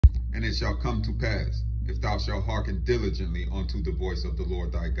it shall come to pass, if thou shalt hearken diligently unto the voice of the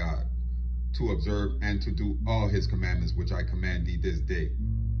Lord thy God, to observe and to do all his commandments which I command thee this day,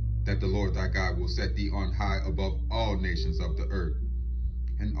 that the Lord thy God will set thee on high above all nations of the earth.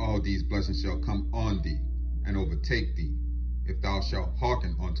 And all these blessings shall come on thee, and overtake thee, if thou shalt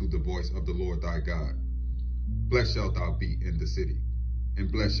hearken unto the voice of the Lord thy God. Blessed shalt thou be in the city, and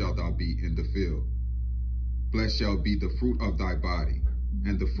blessed shalt thou be in the field. Blessed shall be the fruit of thy body,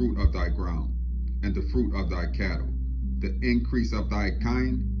 and the fruit of thy ground, and the fruit of thy cattle, the increase of thy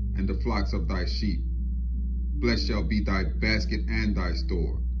kind, and the flocks of thy sheep. Blessed shall be thy basket and thy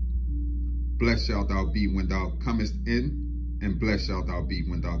store. Blessed shalt thou be when thou comest in, and blessed shalt thou be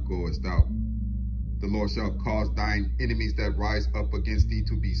when thou goest out. The Lord shall cause thine enemies that rise up against thee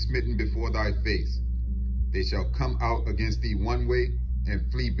to be smitten before thy face. They shall come out against thee one way,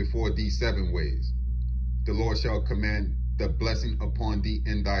 and flee before thee 7 ways. The Lord shall command the blessing upon thee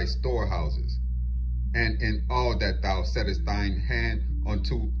in thy storehouses, and in all that thou settest thine hand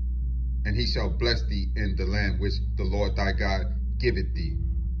unto, and he shall bless thee in the land which the Lord thy God giveth thee.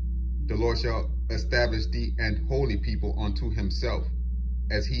 The Lord shall establish thee an holy people unto himself,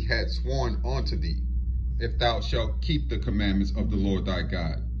 as he had sworn unto thee, if thou shalt keep the commandments of the Lord thy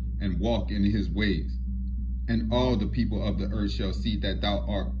God, and walk in his ways. And all the people of the earth shall see that thou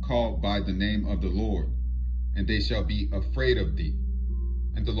art called by the name of the Lord, and they shall be afraid of thee.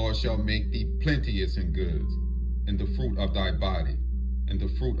 And the Lord shall make thee plenteous in goods, in the fruit of thy body, in the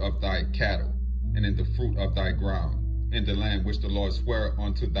fruit of thy cattle, and in the fruit of thy ground, in the land which the Lord sware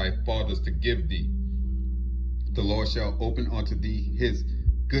unto thy fathers to give thee. The Lord shall open unto thee his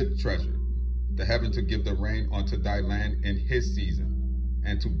good treasure, the heaven to give the rain unto thy land in his season,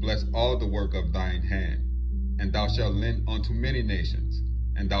 and to bless all the work of thine hand. And thou shalt lend unto many nations,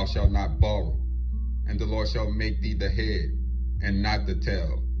 and thou shalt not borrow. And the Lord shall make thee the head, and not the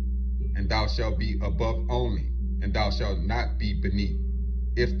tail. And thou shalt be above only, and thou shalt not be beneath,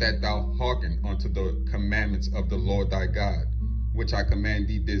 if that thou hearken unto the commandments of the Lord thy God, which I command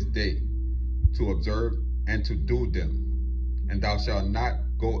thee this day, to observe and to do them. And thou shalt not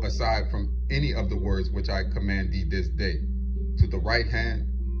go aside from any of the words which I command thee this day, to the right hand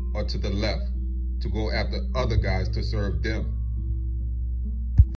or to the left, to go after other gods to serve them.